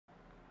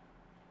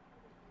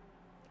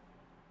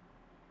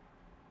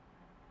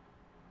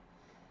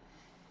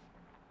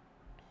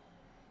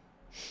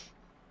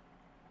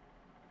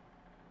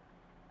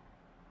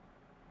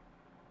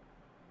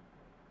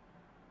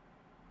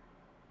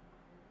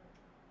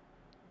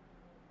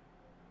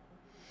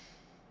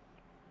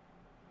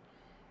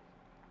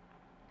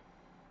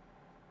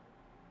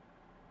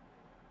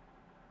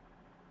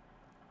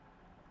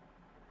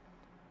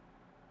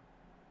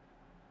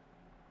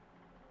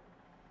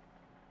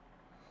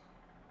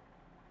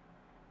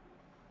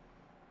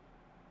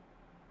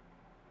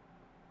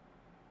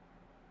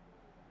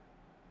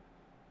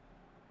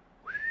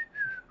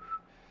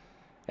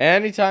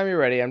Anytime you're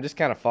ready. I'm just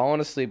kind of falling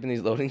asleep in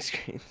these loading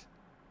screens.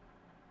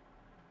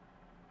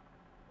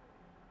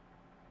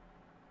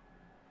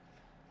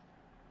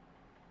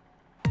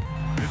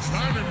 It's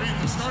time to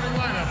meet the starting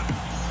lineup.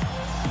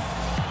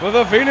 For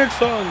the Phoenix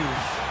Suns.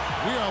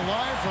 We are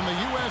live from the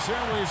U.S.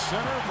 Airways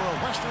Center for a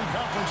Western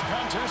Conference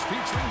contest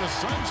featuring the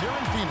Suns here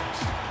in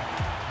Phoenix.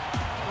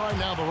 Right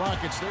now, the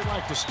Rockets, they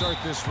like to start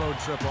this road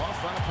trip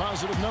off on a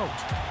positive note.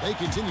 They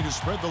continue to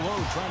spread the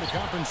load, trying to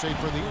compensate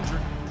for the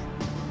injury.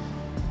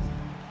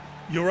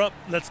 You're up.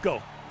 Let's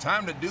go.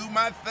 Time to do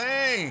my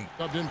thing.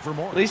 Subbed in for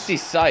more. At least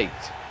he's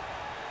psyched.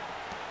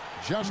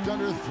 Just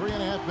under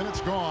 3.5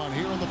 minutes gone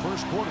here in the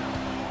first quarter.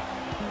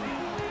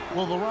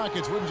 Well, the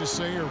Rockets, wouldn't you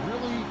say, are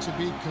really to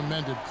be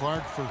commended,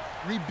 Clark, for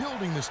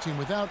rebuilding this team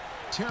without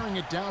tearing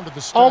it down to the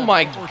start. Oh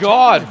my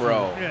God,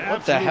 bro. Yeah,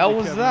 what the hell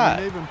was Kevin. that?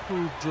 I mean, they've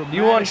improved dramatically.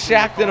 You want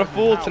Shaq than a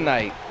fool Howard.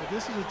 tonight. But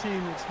this is a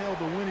team that's held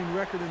a winning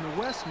record in the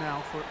West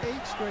now for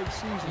 8 straight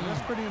seasons.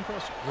 That's pretty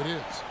impressive. It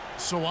is.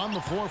 So on the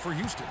floor for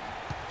Houston,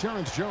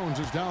 Terrence Jones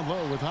is down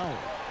low with Howard.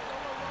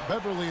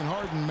 Beverly and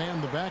Harden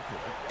man the backcourt,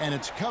 and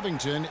it's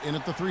Covington in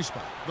at the 3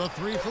 spot. The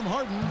 3 from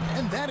Harden,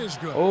 and that is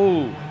good.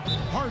 Oh,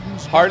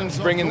 Harden's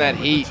bringing that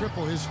heat.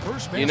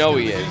 You know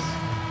he is.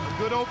 A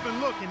good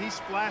open look, and he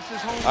splashes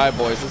home. All right,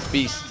 boys, let's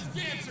beast.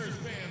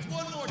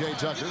 Jay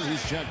Tucker,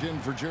 he's checked in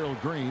for Gerald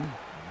Green.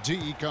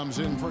 D comes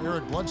in for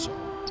Eric Bledsoe.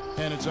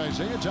 And it's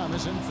Isaiah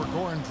Thomas in for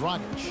Goran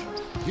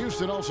Dragic.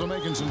 Houston also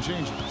making some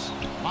changes.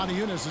 Monty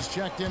Eunice is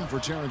checked in for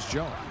Terrence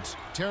Jones.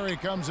 Terry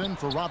comes in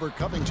for Robert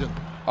Covington.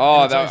 Oh,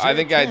 I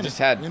think I just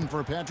had in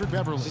for Patrick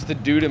Beverly. just a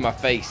dude in my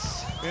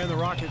face. And the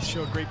Rockets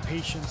showed great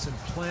patience and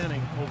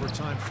planning over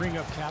time, freeing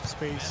up cap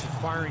space,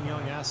 acquiring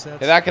young assets.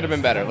 Yeah, that could have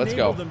been better. Let's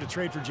go. Enabled them to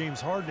trade for James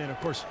Harden and, of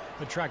course,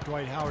 attract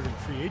Dwight Howard in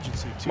free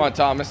agency, too. Come on,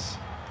 Thomas.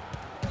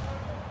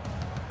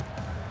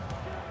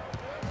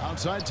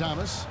 Outside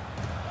Thomas.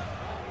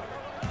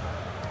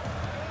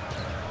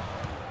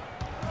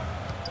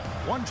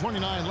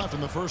 1:29 left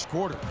in the first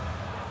quarter.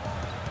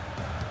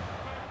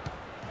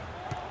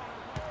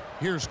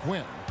 Here's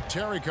Quinn.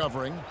 Terry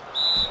covering.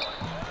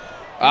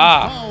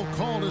 Foul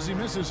called as he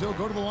misses. He'll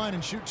go to the line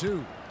and shoot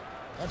 2.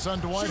 That's on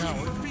Dwight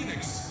Howard.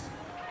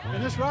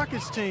 And this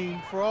Rockets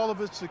team, for all of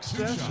its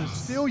success, is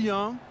still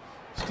young,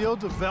 still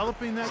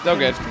developing that. Still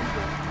good.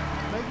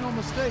 Make no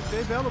mistake,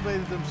 they've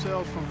elevated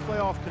themselves from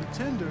playoff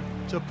contender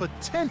to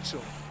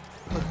potential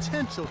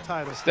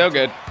title. Still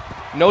good.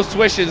 No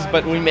swishes,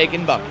 but we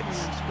making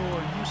buckets.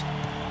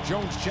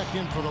 Jones checked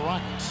in for the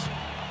Rockets.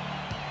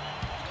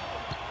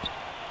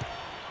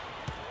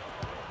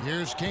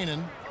 Here's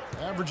Kanan,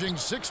 averaging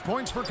 6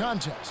 points per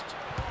contest.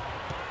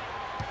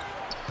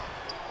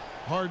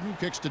 Harden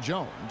kicks to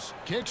Jones.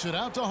 Kicks it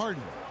out to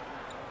Harden.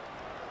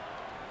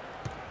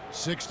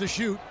 6 to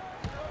shoot.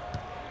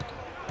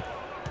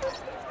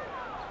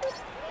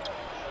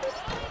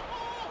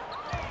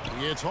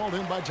 It's hauled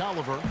in by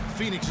Tolliver.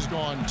 Phoenix has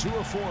gone 2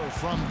 of 4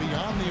 from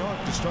beyond the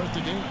arc to start the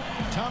game.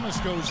 Thomas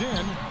goes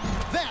in.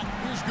 That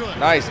is good.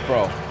 Nice,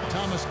 bro.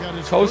 Thomas got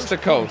his Coast to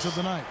first points coast.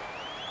 of the night.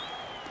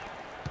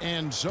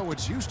 And so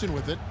it's Houston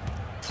with it,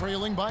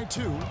 trailing by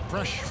 2,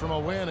 fresh from a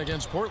win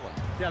against Portland.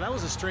 Yeah, that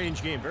was a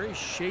strange game. Very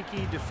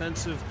shaky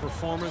defensive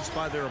performance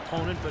by their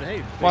opponent, but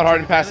hey. Come on,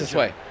 Harden, pass this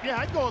way. Yeah,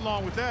 I'd go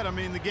along with that. I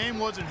mean, the game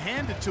wasn't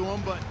handed to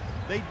them, but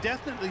they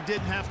definitely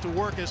didn't have to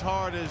work as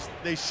hard as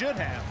they should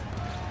have.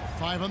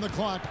 5 on the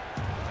clock.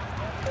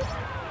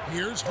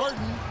 Here's Harden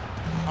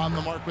on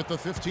the mark with the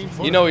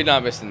 15-footer. You know he's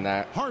not missing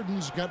that.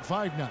 Harden's got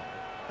 5 now.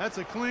 That's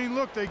a clean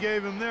look they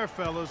gave him there,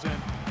 fellas,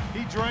 and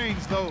he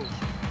drains those.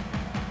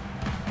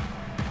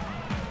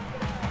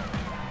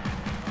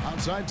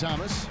 Outside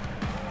Thomas.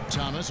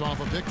 Thomas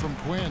off a pick from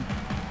Quinn.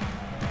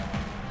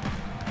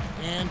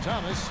 And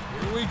Thomas,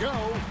 here we go.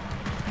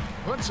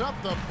 Puts up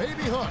the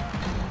baby hook.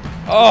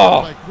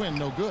 Oh, By Quinn,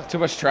 no good. too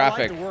much I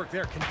traffic. like the work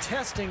there,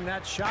 contesting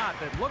that shot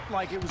that looked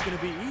like it was going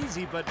to be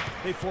easy, but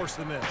they forced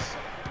the miss.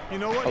 You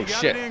know what? Oh, He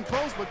got shit. it in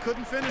close, but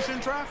couldn't finish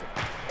in traffic.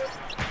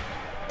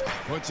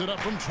 Puts it up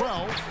from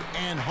 12,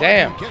 and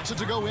Damn. Harden gets it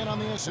to go in on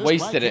the assist.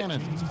 Wasted by it.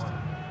 Cannon.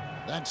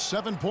 That's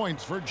 7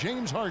 points for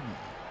James Harden.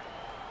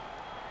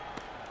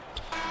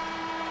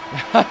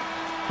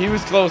 He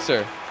was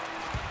closer.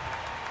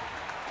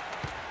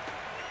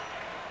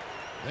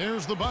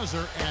 There's the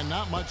buzzer, and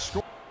not much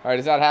score. All right,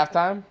 is that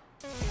halftime?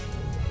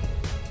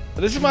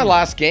 This is my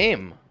last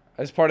game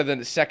as part of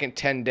the second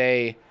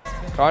 10-day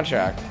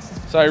contract.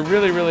 So I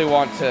really, really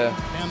want to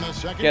And the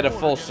second get a quarter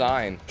full again.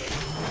 sign.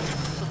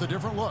 With a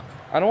different look.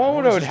 I don't know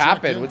what Morris would is checked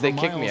happen. in Would they for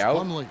kick me Miles out?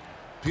 Plumlee.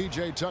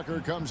 PJ Tucker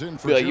comes in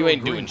for Be like, you Gerald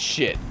ain't Green. doing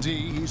shit. D,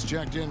 he's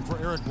checked in for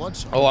Eric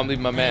Bledsoe. Oh, I'm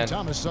leaving my And man.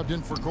 Thomas subbed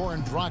in for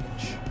Goran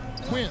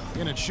Dragic. Quinn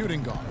in at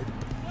shooting guard.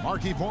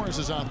 Markieff Morris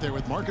is out there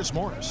with Marcus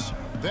Morris.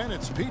 Then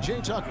it's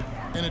PJ Tucker,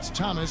 and it's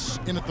Thomas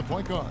in at the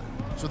point guard.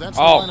 So that's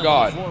the Oh, lineup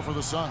God. on the floor for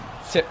the Suns.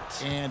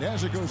 Tipped. And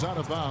as it goes out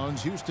of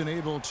bounds, Houston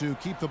able to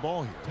keep the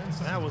ball here.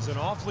 That was an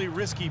awfully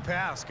risky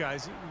pass,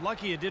 guys.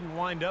 Lucky it didn't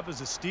wind up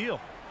as a steal.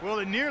 Well,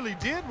 it nearly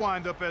did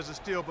wind up as a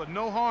steal, but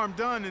no harm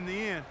done in the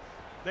end.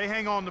 They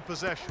hang on to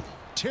possession.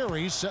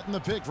 Terry's setting the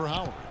pick for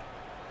Howard.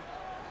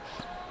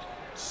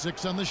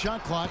 6 on the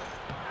shot clock.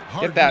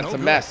 Get that. It's a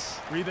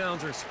mess.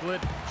 Rebounds are split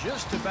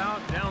just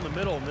about down the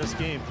middle in this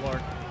game, Clark.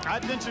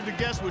 I'd venture to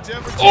guess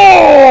whichever team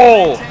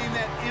Oh! maintain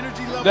that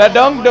energy level That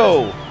dunk will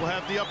though.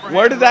 have the upper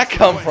Where hand did the that rest of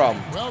come the way.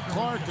 from? Well,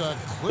 Clark, a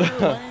clear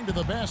lane to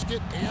the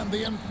basket and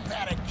the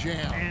emphatic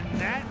jam.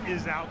 And that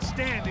is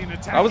outstanding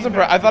attacking. I was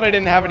impressed. I thought I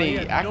didn't have any He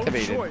had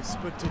activated. No choice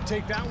but to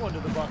take that one to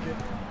the bucket.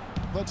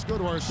 Let's go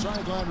to our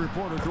sideline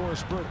reporter,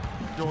 Doris Burke.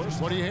 Doris,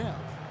 what do you have?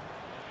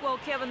 Well,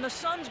 Kevin, the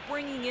Suns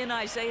bringing in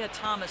Isaiah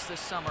Thomas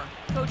this summer.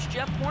 Coach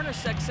Jeff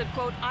Hornacek said,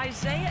 quote,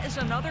 Isaiah is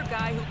another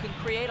guy who can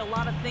create a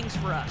lot of things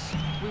for us.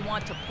 We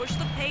want to push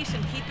the pace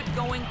and keep it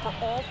going for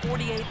all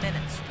 48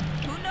 minutes.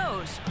 Who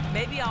knows?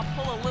 Maybe I'll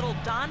pull a little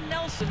Don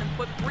Nelson and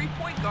put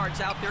 3-point guards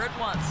out there at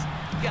once.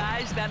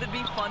 Guys, that'd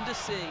be fun to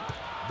see.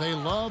 They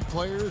love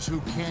players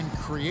who can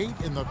create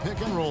in the pick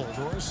and roll,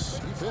 Doris.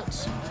 He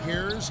fits.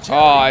 Here's Terry.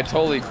 Oh, I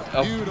totally.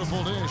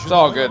 Beautiful dish. It's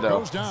all good, though.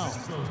 Goes down.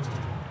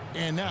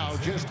 And now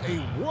just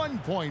a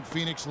 1-point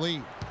Phoenix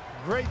lead.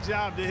 Great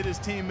job to hit his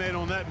teammate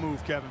on that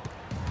move, Kevin.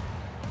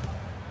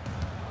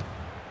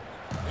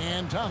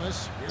 And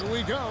Thomas, here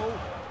we go.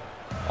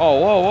 Oh,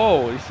 whoa,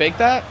 whoa. You faked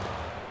that?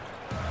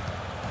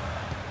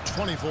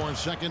 24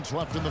 seconds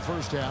left in the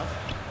first half.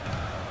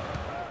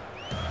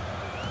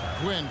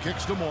 Quinn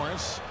kicks to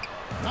Morris.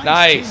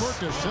 Nice. Teamwork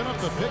to set up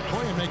the pick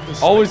play and make the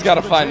Always space got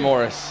to for the find take.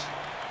 Morris.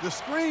 The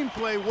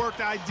screenplay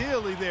worked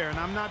ideally there, and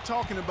I'm not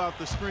talking about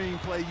the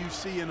screenplay you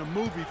see in a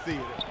movie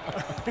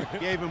theater.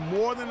 Gave him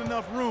more than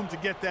enough room to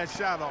get that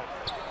shot off.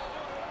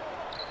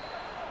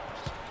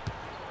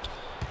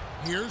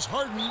 Here's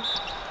Harden.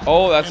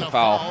 Oh, that's And a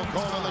foul.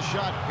 Call on the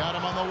shot. Got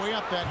him on the way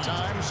up that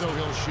time, so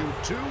he'll shoot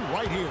 2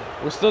 right here.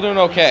 We're still doing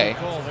okay.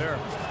 Call there.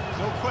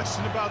 No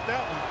question about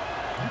that one.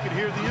 You could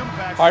hear the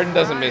impact. Harden from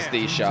doesn't miss Durant.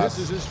 these shots.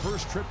 This is his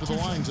first trip to the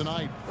line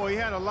tonight. Well, he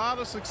had a lot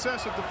of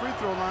success at the free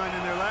throw line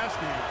in their last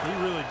game.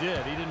 He really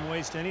did. He didn't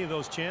waste any of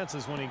those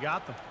chances when he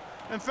got them.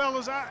 And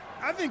fellas, I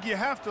think you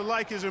have to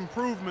like his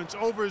improvements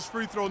over his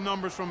free throw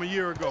numbers from a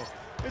year ago.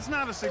 It's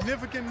not a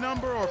significant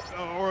number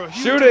or a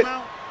huge Shoot it.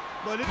 amount,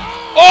 but it.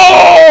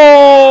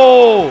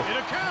 Oh! It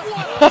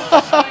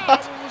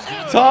accounts.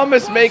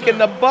 Thomas making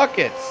the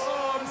buckets.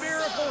 Oh, a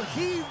miracle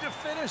heave to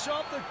finish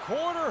off the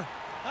quarter.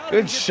 How did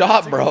Good he get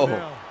shot, that to go bro.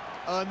 down?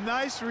 A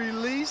nice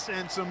release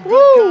and some good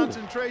Woo!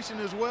 concentration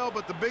as well.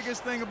 But the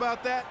biggest thing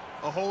about that,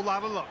 a whole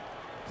lot of luck.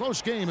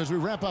 Close game as we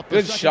wrap up the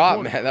Good second shot,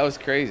 quarter. man. That was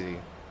crazy.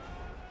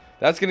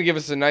 That's going to give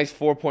us a nice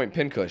 4-point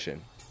pin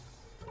cushion.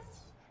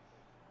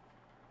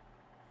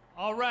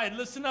 All right,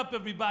 listen up,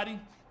 everybody.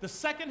 The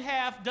second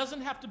half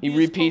doesn't have to be He as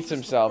repeats close as the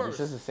himself. He first.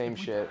 says the same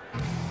shit.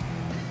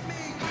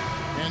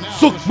 And now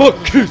Suck the my start of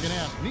the kiss. second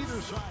half.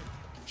 Neither side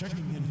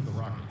checking in for the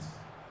Rockets.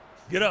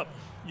 Get up.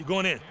 You're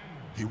going in.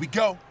 Here we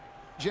go.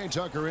 Jay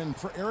Tucker in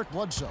for Eric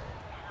Bledsoe.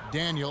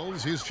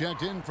 Daniels is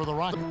checked in for the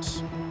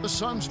Rockets. The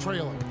Suns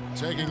trailing.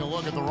 Taking a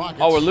look at the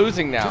Rockets. Oh, we're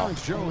losing now.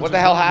 Terrence Jones What the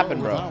is hell down low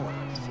happened, with bro? Howard.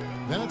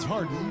 Then it's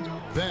Harden.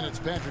 Then it's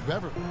Patrick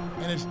Beverly.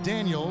 And it's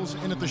Daniels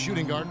in at the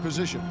shooting guard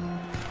position.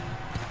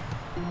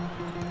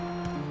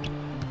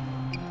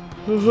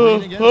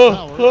 Green against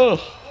Howard.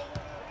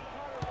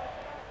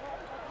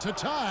 To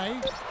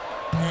tie.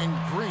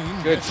 And Green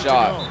Good gets it to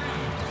shot.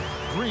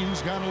 go.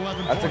 Green's got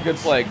 11 That's a points. good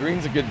play.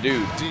 Green's a good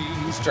dude. D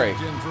He's straight.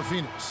 checked in for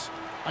Phoenix.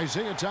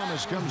 Isaiah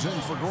Thomas comes in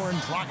for Goran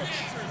Dragic.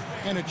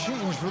 And a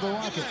change for the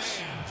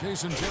Rockets.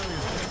 Jason Terry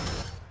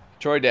is in.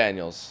 Troy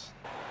Daniels.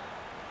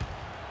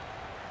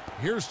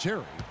 Here's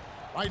Terry.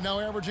 Right now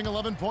averaging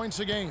 11 points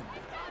a game.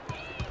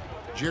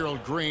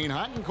 Gerald Green,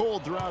 hot and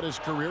cold throughout his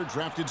career,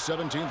 drafted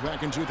 17th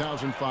back in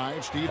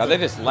 2005. Steve, Now they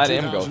just let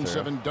him go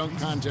 2007 dunk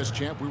contest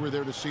champ. We were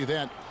there to see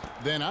that.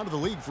 Then out of the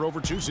league for over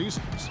 2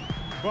 seasons.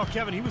 Well,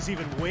 Kevin, he was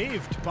even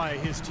waived by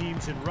his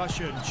teams in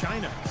Russia and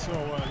China. So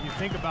you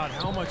think about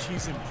how much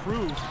he's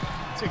improved.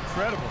 It's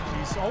incredible.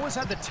 He's always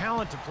had the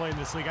talent to play in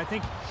this league. I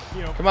think,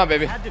 Come on,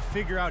 baby. had to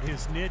figure out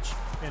his niche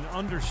and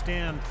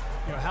understand,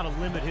 how to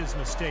limit his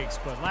mistakes.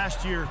 But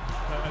last year,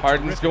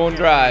 Harden's going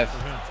drive.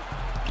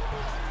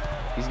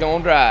 He's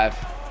going drive.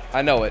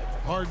 I know it.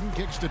 Harden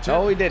kicks to Terry.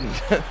 No, he didn't.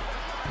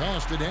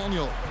 Pass to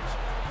Daniels.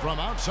 From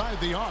outside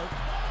the arc.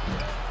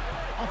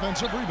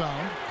 Offensive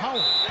rebound.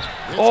 Howard.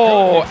 It's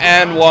Oh, good.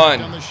 and Contact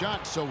one. on the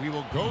shot, so he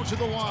will go to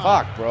the line.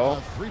 Fuck, bro.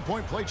 A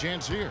 3-point play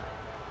chance here.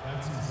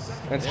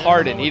 It's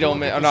Harden. He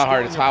don't. Oh, not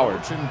Harden. It's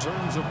Howard.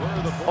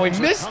 Oh, he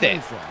missed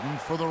it.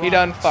 He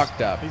done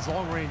fucked up. These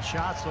long-range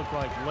shots look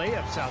like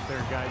layups out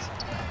there, guys.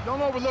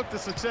 Don't overlook the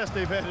success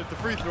they've had at the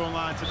free throw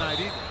line tonight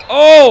either.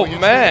 Oh,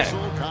 man.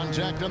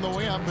 Contact on the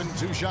way up and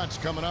 2 shots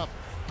coming up.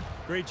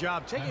 Great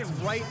job. Take it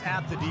right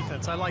at the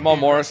defense. I like Come on,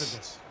 the Morris.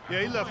 aggressiveness.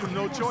 Yeah, he left him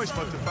no choice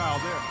but to foul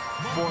there.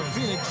 For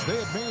Phoenix, they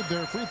have made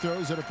their free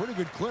throws at a pretty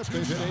good clip.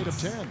 They've hit 8 of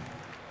 10.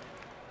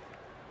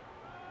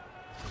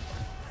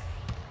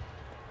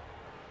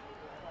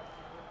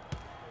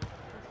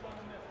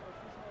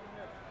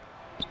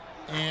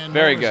 And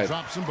Very Morris good.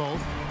 drops them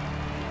both.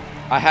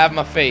 I have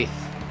my faith.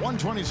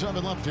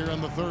 1:27 left here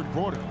in the third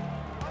quarter.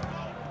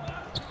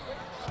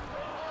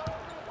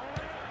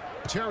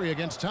 Terry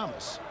against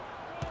Thomas.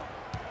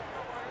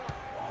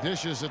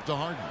 Dishes it to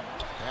Harden.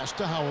 Pass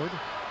to Howard.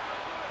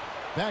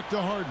 Back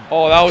to Harden.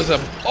 Oh, that was a...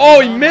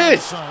 Oh, he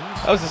missed!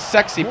 That was a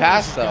sexy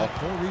pass, though.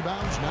 4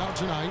 rebounds now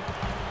tonight.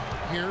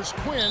 Here's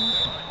Quinn.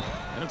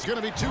 And it's going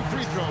to be 2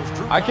 free throws.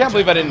 Drew I can't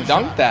believe I didn't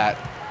dunk that.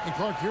 And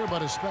Clark, hear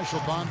about a special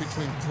bond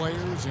between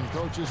players and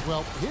coaches.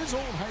 Well, his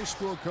old high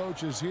school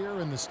coach is here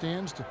in the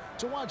stands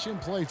to watch him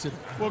play today.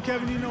 Well,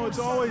 Kevin, you know, it's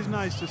always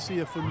nice to see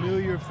a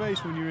familiar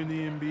face when you're in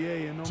the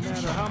NBA. And no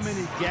matter how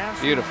many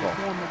gaps your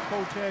former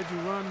coach had you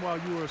run while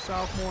you were a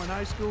sophomore in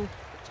high school,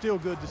 still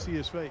good to see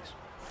his face.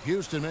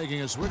 Houston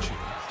making a switch.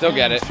 Still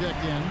get it. Check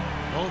in.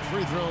 Both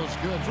free throws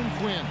good from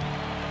Quinn.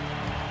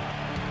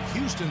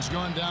 Houston's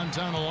gone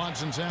downtown a lot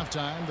since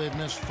halftime. They've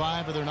missed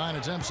 5 of their 9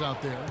 attempts out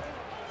there.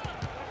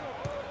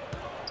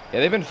 Yeah,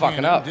 they've been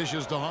fucking up.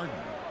 Dishes to Harden.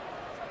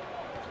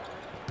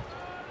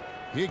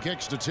 He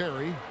kicks to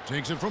Terry.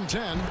 Takes it from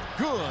 10.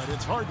 Good.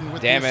 It's Harden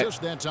with the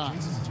assist that time.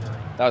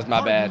 That was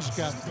my bad. Harden's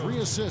got 3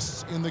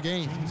 assists in the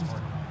game.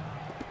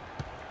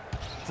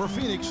 For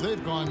Phoenix,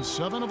 they've gone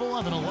 7 of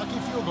 11, a lucky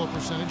field goal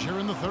percentage here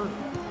in the third.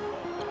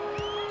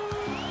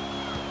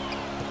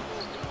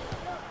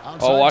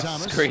 Oh, watch the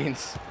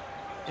screens.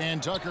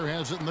 And Tucker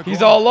has it in the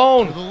He's all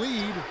alone. For the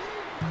lead.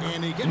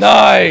 And he gets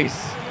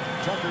nice.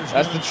 Tucker's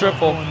That's the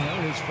triple.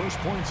 His first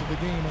points of the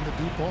game on the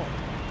deep ball.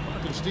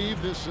 Mark and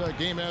Steve, this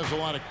game has a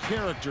lot of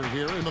character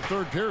here in the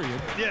third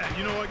period. Yeah,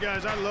 you know what,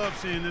 guys? I love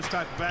seeing this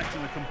type of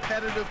action. A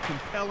competitive,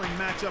 compelling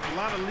matchup. A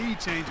lot of lead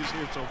changes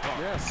here so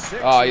far. Yeah,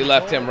 6. Oh, you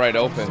left him right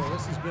open. So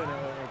this has been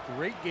a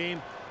great game.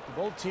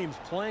 Both teams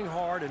playing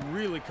hard and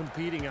really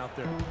competing out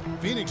there.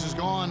 Phoenix has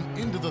gone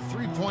into the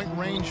three-point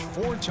range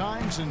 4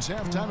 times since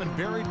halftime and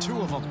buried 2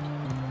 of them.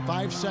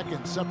 5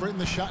 seconds separating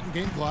the shot and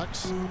game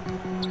clocks.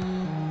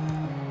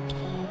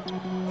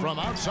 From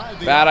outside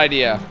the bad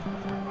idea.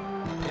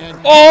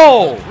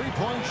 Oh!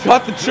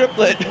 Got the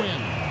triplet.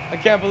 I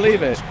can't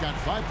believe it. Got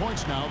 5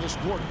 points now this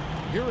quarter.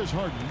 Here is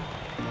Harden.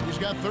 He's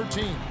got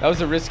 13. That was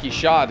a risky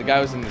shot. The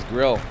guy was in his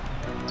grill.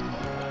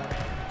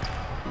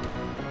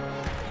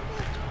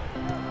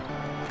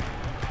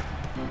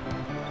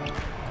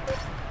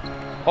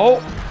 Oh,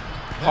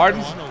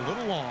 Harden's a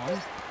little long.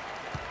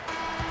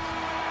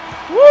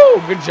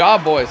 Woo! Good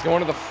job, boys.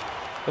 Going to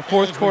the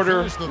fourth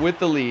quarter with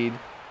the lead.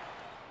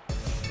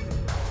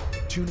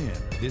 Tune in.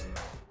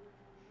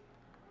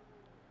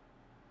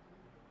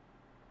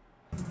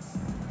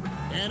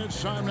 And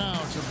it's time now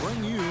to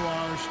bring you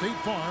our State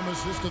Farm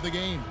assist of the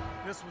game.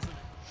 This was a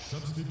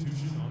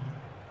substitution on.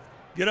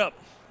 Get up.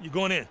 You're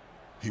going in.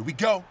 Here we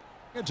go.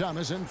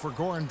 Thomas in for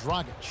Goran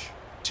Dragic.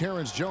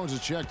 Terrence Jones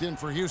is checked in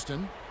for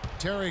Houston.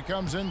 Terry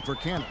comes in for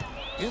Canada.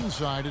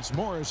 Inside, it's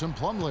Morris and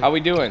Plumlee. How we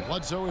doing?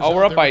 Oh,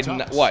 we're up by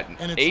what?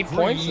 8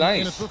 points?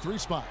 Nice. It's the 3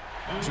 spot.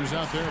 Who's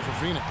out there for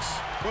Phoenix?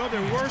 Well,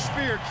 their worst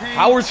fear came.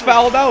 Howard's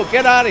fouled out.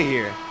 Get out of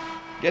here.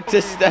 Get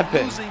to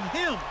stepping. Losing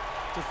him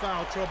to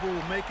foul trouble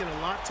will make it a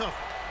lot tougher.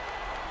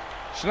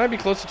 Shouldn't I be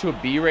closer to a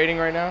B rating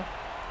right now?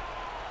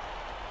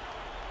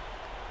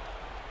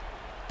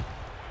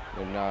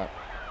 You're not.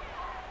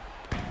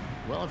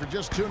 Well, if you're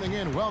just tuning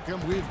in,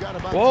 welcome. We've got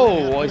about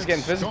whoa, he's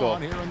getting physical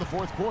here in the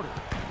fourth quarter.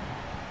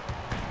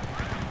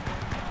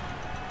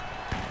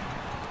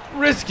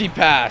 Risky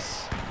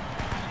pass.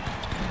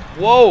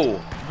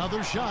 Whoa.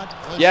 Another shot.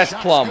 Yes,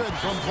 Plum. Good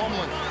from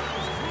Plumlee.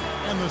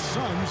 And the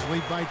Suns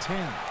lead by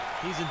 10.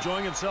 He's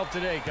enjoying himself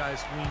today,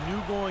 guys. We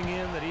knew going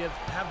in that he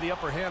had the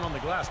upper hand on the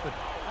glass, but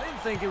I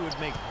didn't think it would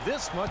make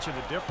this much of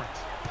a difference.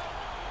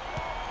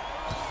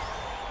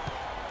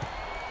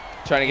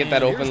 Trying to get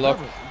that open look.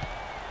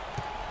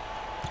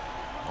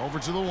 Over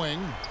to the wing.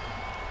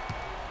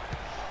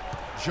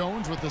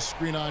 Jones with the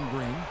screen on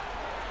Green.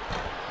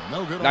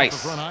 No good off the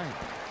front eye.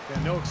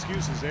 Yeah, no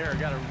excuses there.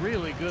 Got a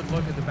really good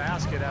look at the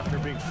basket after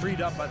being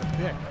freed up by the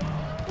pick.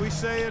 We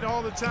say it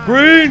all the time.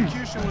 Green!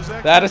 Execution was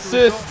excellent. That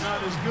assist.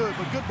 Not as good,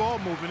 but good ball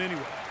movement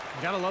anyway.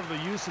 You gotta love the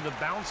use of the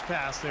bounce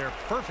pass there.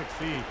 Perfect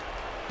feed.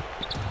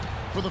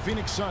 For the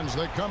Phoenix Suns,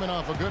 they're coming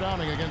off a good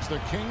outing against the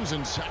Kings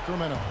in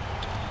Sacramento.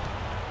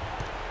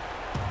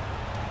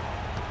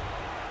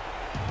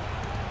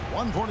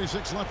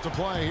 1:46 left to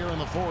play here in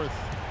the fourth.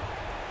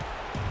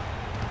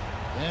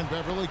 And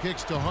Beverly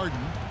kicks to Harden.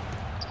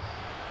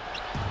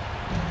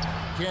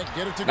 Can't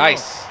get it to go.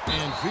 Nice.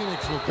 And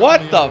Phoenix will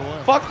what the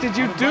fuck did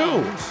you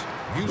do?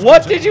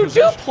 What did you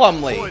do,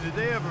 Plumlee? Boy, did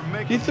they ever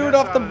make he threw it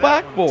off the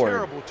backboard.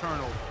 Terrible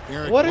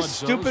turnover. What a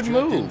stupid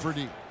move. And for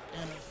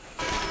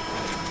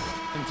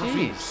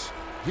Phoenix,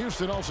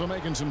 Houston also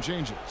making some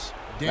changes.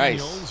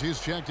 Daniels,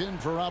 he's checked in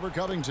for Robert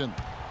Covington.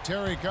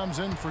 Terry comes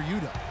in for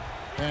Utah.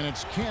 And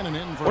it's Cannon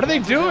in for... What are they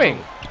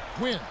doing?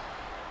 Quinn.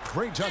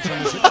 Great touch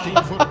on the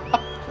 16-footer.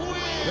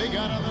 They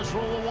got on this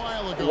roll a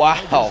while ago. Wow.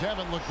 They just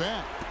haven't looked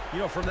back. You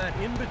know, from that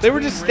in between, they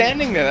were just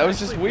standing there. That was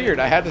just weird.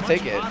 I had to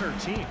take it.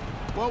 Team.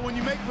 Well, when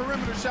you make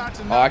perimeter shots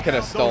and I could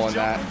have stolen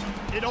that.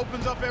 It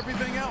opens up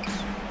everything else.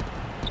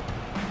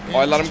 Oh,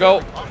 I let him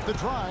go. Off the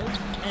drive,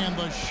 and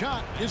the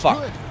shot is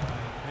Fuck.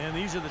 And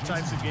these are the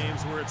types of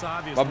games where it's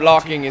obvious. My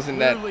blocking isn't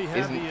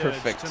perfect.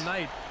 perfect.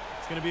 Tonight,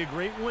 it's going to be a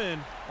great win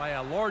by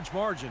a large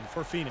margin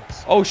for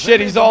Phoenix. Oh shit,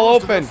 he's all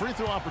open. Free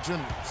throw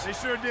opportunities. They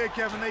sure did,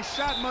 Kevin. They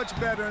shot much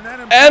better, and that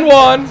And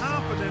one.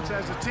 confidence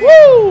as a team.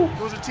 Woo!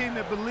 It was a team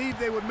that believed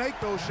they would make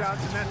those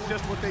shots, and that's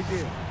just what they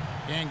did.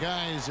 And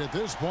guys, at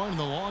this point in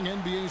the long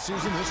NBA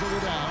season, this will go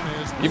down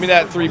as Give me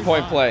that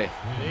 3-point play.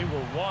 They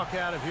will walk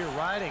out of here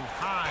riding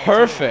high.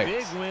 Perfect. To a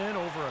big win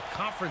over a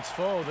conference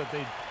foe that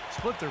they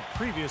split their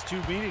previous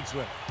 2 meetings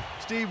with.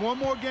 Steve, one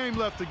more game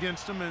left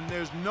against them, and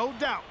there's no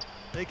doubt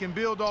they can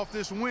build off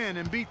this win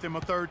and beat them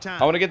a 3rd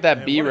time. I want to get that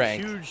And B what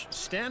rank. a huge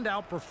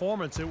standout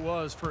performance it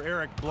was for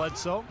Eric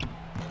Bledsoe.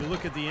 You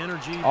look at the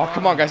energy. Oh,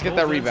 come on, guys, get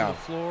that both ends of rebound.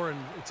 the floor, and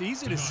it's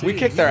easy to see. We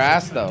kicked their He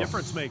was ass, a though.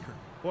 Difference maker.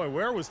 Boy,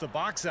 where was the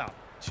box out?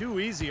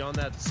 Too easy on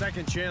that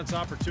second chance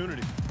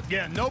opportunity.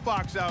 Yeah, no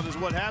box out is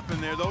what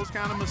happened there. Those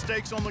kind of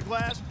mistakes on the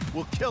glass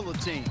will kill a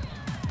team.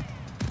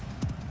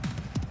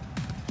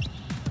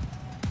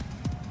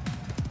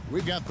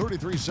 We've got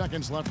 33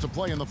 seconds left to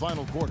play in the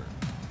final quarter.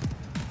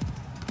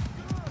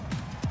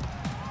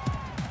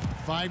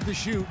 5 to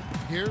shoot.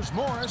 Here's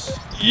Morris.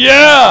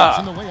 Yeah!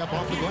 In the layup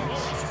off the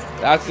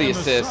glass. That's the And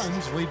assist.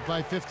 Suns lead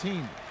by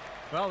 15.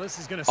 Well, this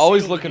is going to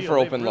Always looking for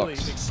open really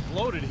looks.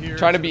 Exploded here.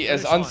 Trying to be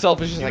as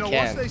unselfish as You I know,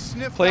 once they can.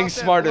 sniffed Playing out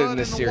that smarter blood in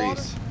this the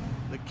water, series.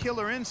 the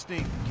killer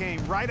instinct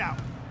came right out.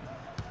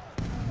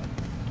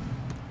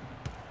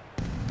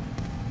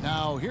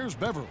 Now here's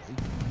Beverly.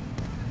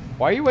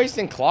 Why are you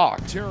wasting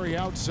clock? Terry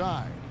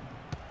outside.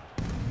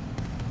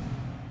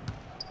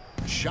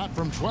 Shot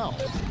from 12.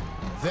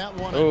 That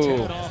one Ooh.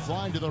 intended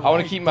offline to the right. I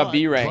want to keep my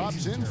B rank.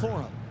 Drops in for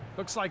him.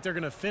 Looks like they're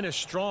going to finish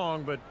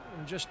strong, but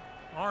just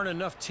aren't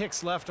enough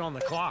ticks left on the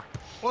clock.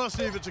 Well,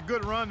 Steve, it's a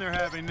good run they're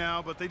having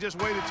now, but they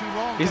just waited too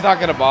long. He's not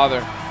going to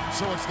bother.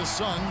 So it's the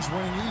Suns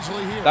winning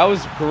easily here. That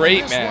was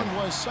great, This man.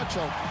 one was such a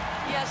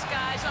Yes,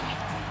 guys,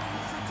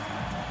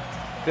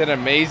 Did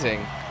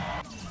amazing.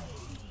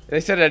 They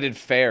said I did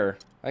fair.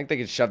 I think they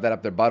could shove that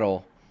up their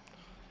butthole.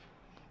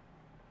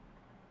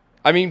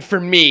 I mean, for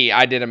me,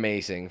 I did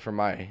amazing. For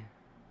my...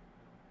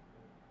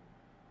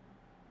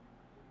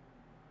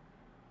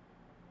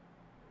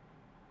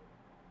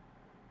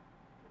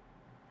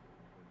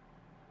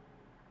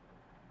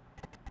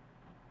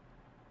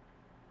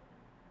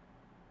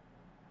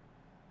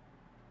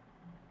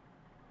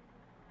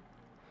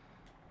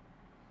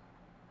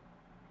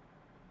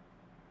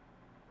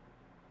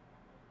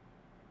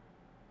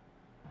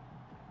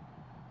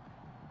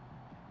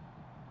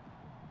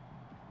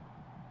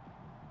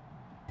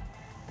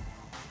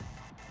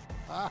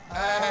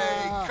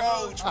 Hey,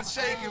 Coach, what's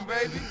shaking,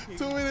 baby?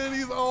 Too many of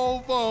these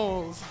old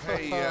bones.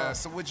 Hey,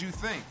 so what'd you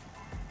think?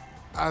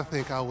 I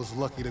think I was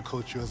lucky to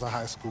coach you as a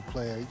high school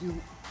player.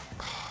 You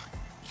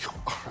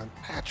are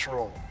a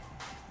natural.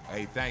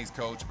 Hey, thanks,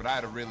 Coach, but I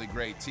had a really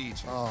great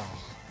teacher. Oh,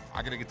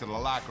 I gotta get to the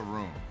locker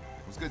room.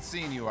 It was good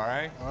seeing you, all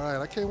right? all right.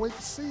 I can't wait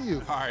to see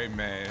you. All right,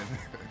 man.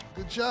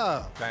 Good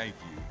job. Thank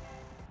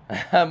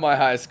you. My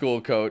high school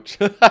coach.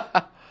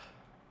 I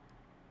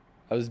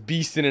was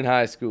beasting in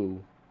high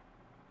school.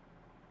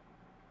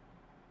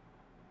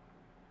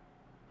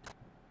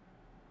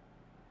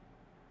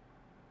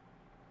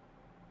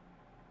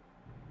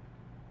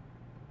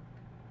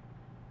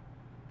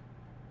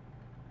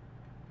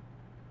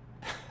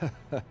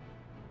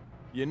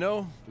 You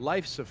know,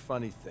 life's a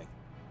funny thing.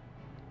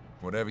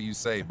 Whatever you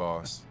say,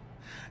 boss.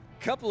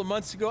 A couple of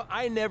months ago,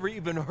 I never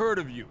even heard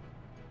of you.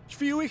 A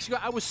few weeks ago,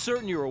 I was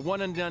certain you were a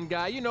one-and-done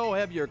guy. You know,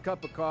 have your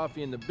cup of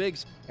coffee in the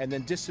bigs, and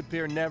then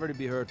disappear, never to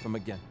be heard from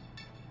again.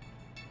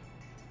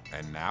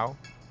 And now?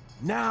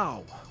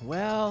 Now,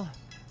 well,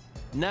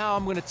 now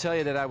I'm going to tell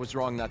you that I was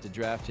wrong not to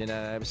draft you, and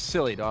I was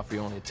silly to offer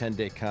you only a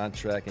 10-day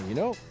contract. And you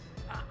know,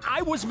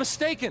 I was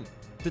mistaken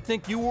to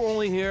think you were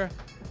only here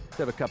to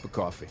have a cup of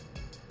coffee.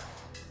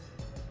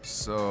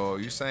 So,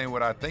 you saying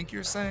what I think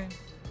you're saying?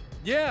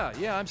 Yeah,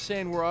 I'm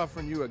saying we're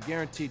offering you a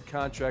guaranteed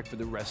contract for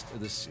the rest of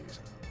the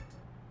season.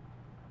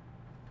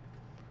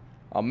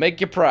 I'll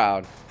make you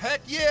proud.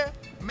 Heck yeah!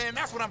 Man,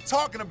 that's what I'm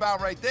talking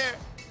about right there.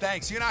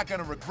 Thanks, you're not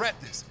gonna regret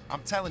this.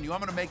 I'm telling you, I'm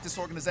gonna make this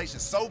organization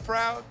so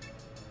proud.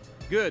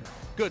 Good.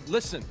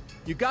 Listen,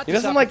 you got He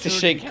this doesn't like to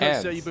opportunity shake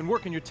because, hands. you've been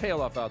working your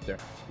tail off out there.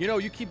 You know,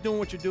 you keep doing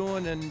what you're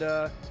doing, and,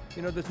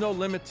 you know, there's no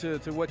limit to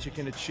what you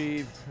can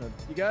achieve.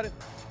 You got it?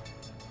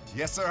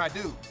 Yes, sir, I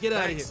do. Get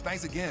out of here.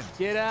 Thanks again.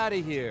 Get out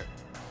of here.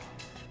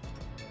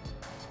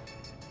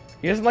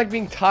 He doesn't like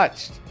being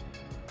touched.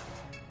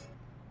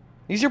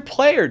 He's your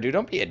player, dude.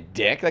 Don't be a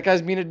dick. That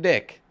guy's being a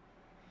dick.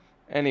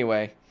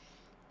 Anyway,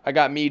 I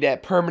got me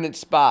that permanent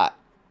spot.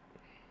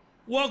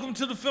 Welcome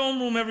to the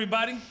film room,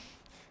 everybody.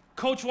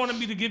 Coach wanted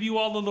me to give you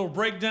all a little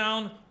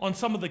breakdown on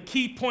some of the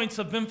key points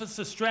of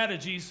emphasis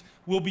strategies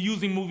we'll be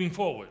using moving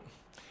forward.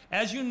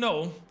 As you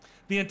know,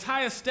 the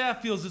entire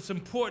staff feels it's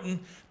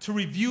important to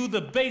review the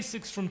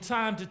basics from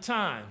time to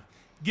time,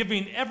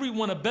 giving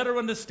everyone a better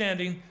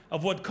understanding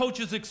of what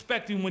coach is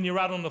expecting when you're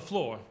out on the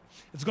floor.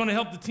 It's going to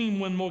help the team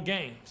win more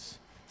games.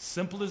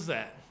 Simple as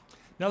that.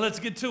 Now let's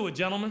get to it,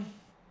 gentlemen.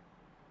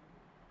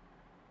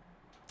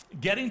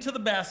 Getting to the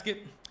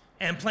basket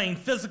and playing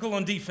physical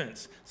on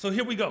defense. So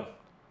here we go.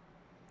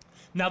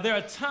 Now, there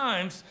are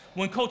times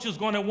when Coach is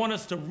going to want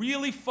us to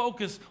really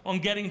focus on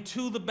getting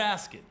to the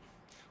basket.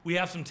 We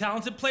have some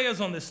talented players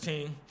on this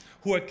team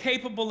who are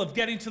capable of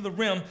getting to the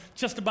rim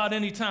just about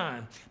any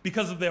time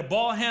because of their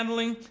ball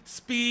handling,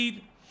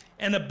 speed,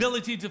 and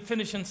ability to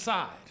finish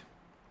inside.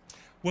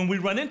 When we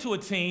run into a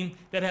team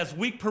that has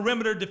weak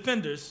perimeter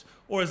defenders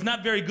or is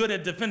not very good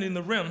at defending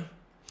the rim,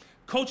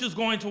 Coach is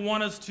going to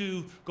want us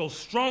to go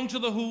strong to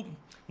the hoop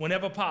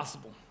whenever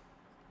possible.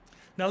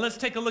 Now let's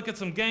take a look at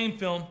some game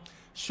film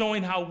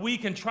showing how we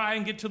can try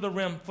and get to the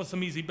rim for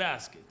some easy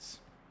baskets.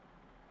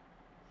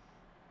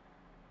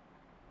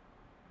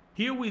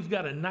 Here we've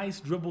got a nice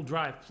dribble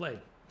drive play.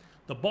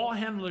 The ball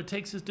handler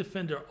takes his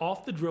defender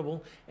off the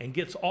dribble and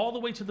gets all the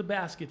way to the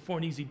basket for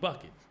an easy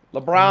bucket.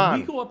 LeBron.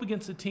 When we go up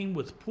against a team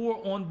with poor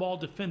on-ball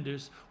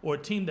defenders or a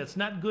team that's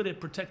not good at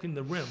protecting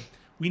the rim,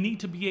 we need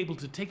to be able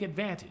to take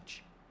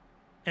advantage.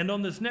 And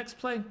on this next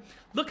play,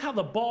 look how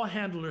the ball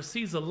handler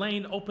sees a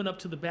lane open up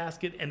to the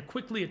basket and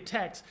quickly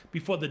attacks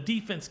before the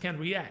defense can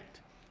react.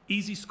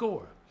 Easy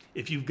score.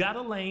 If you've got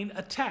a lane,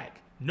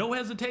 attack. No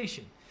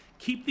hesitation.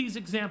 Keep these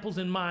examples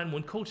in mind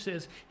when Coach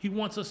says he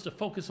wants us to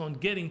focus on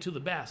getting to the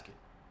basket.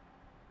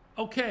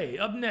 Okay,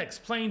 up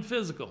next, playing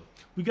physical.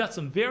 We got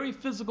some very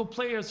physical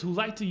players who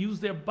like to use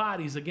their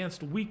bodies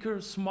against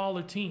weaker,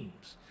 smaller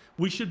teams.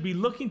 We should be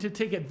looking to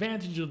take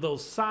advantage of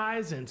those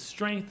size and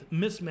strength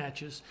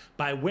mismatches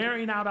by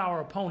wearing out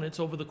our opponents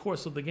over the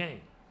course of the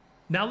game.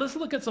 Now let's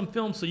look at some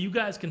film so you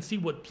guys can see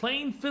what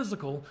playing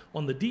physical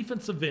on the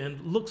defensive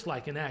end looks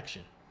like in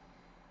action.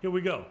 Here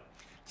we go.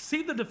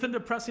 See the defender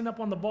pressing up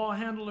on the ball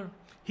handler?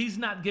 He's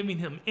not giving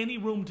him any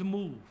room to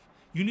move.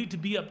 You need to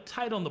be up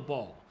tight on the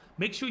ball.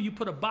 Make sure you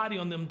put a body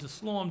on them to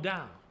slow them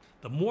down.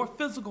 The more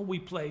physical we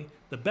play,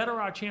 the better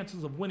our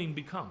chances of winning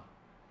become.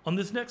 On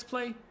this next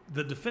play,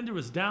 the defender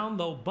is down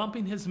low,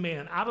 bumping his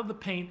man out of the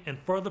paint and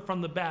further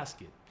from the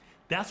basket.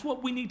 That's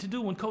what we need to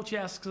do when Coach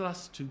asks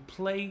us to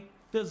play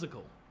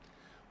physical.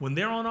 When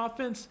they're on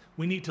offense,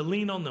 we need to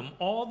lean on them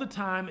all the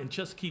time and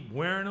just keep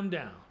wearing them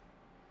down.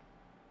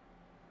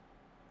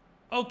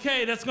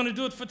 Okay, that's going to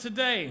do it for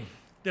today.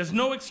 There's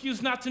no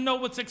excuse not to know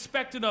what's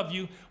expected of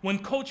you when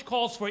Coach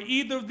calls for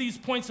either of these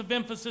points of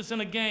emphasis in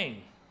a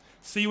game.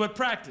 See you at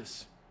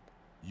practice.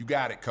 You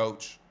got it,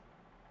 Coach.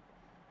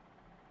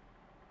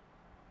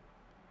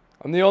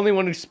 I'm the only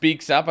one who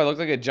speaks up. I look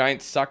like a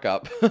giant suck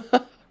up.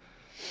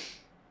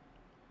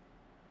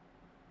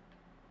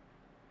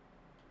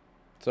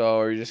 So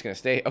are you just gonna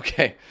stay?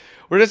 Okay,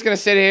 we're just gonna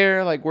sit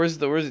here. Like,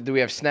 do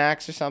we have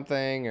snacks or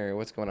something, or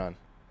what's going on?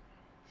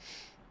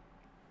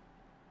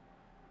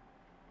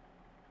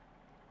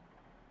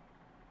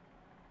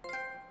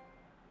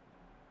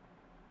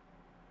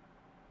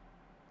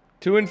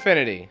 To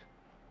infinity.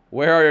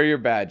 Where are your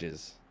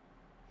badges?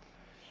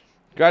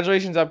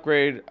 Congratulations,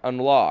 upgrade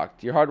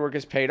unlocked. Your hard work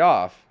is paid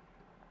off.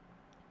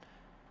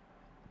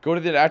 Go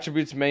to the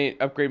attributes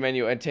upgrade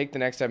menu and take the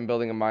next step in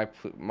building a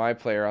my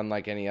player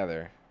unlike any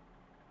other.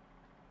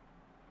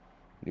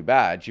 New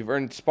badge. You've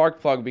earned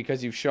Sparkplug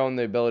because you've shown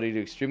the ability to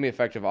be extremely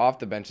effective off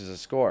the bench as a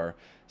scorer.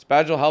 This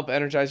badge will help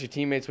energize your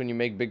teammates when you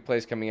make big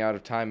plays coming out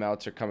of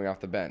timeouts or coming off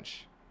the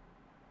bench.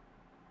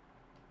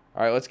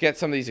 Alright, let's get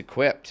some of these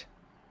equipped.